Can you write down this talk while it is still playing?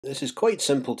This is quite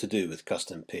simple to do with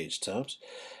custom page tabs.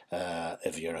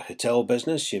 If you're a hotel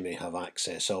business, you may have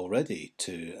access already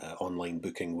to online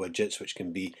booking widgets which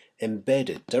can be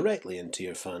embedded directly into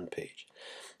your fan page.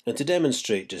 And to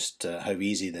demonstrate just how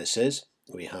easy this is,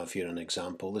 we have here an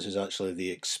example. This is actually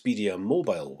the Expedia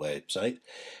mobile website,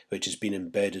 which has been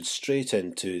embedded straight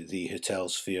into the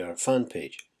HotelSphere fan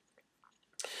page.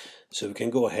 So we can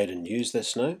go ahead and use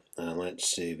this now.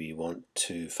 Let's say we want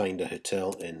to find a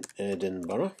hotel in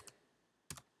Edinburgh.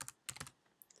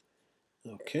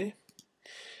 Okay.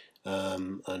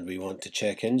 And we want to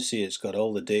check in, see it's got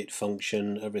all the date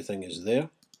function, everything is there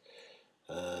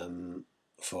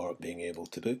for being able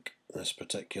to book this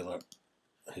particular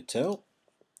hotel.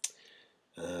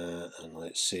 And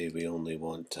let's say we only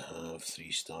want to have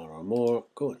 3-star or more.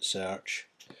 Go and search,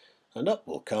 and up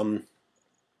will come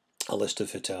a list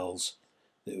of hotels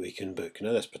that we can book.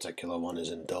 Now this particular one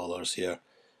is in dollars here,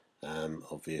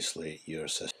 obviously your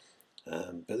system.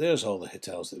 But there's all the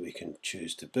hotels that we can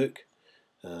choose to book.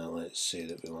 Let's say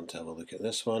that we want to have a look at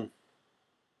this one.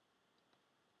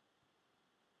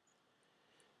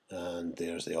 And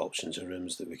there's the options of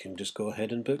rooms that we can just go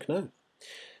ahead and book now.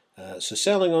 So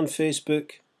selling on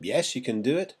Facebook, yes, you can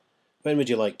do it. When would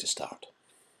you like to start?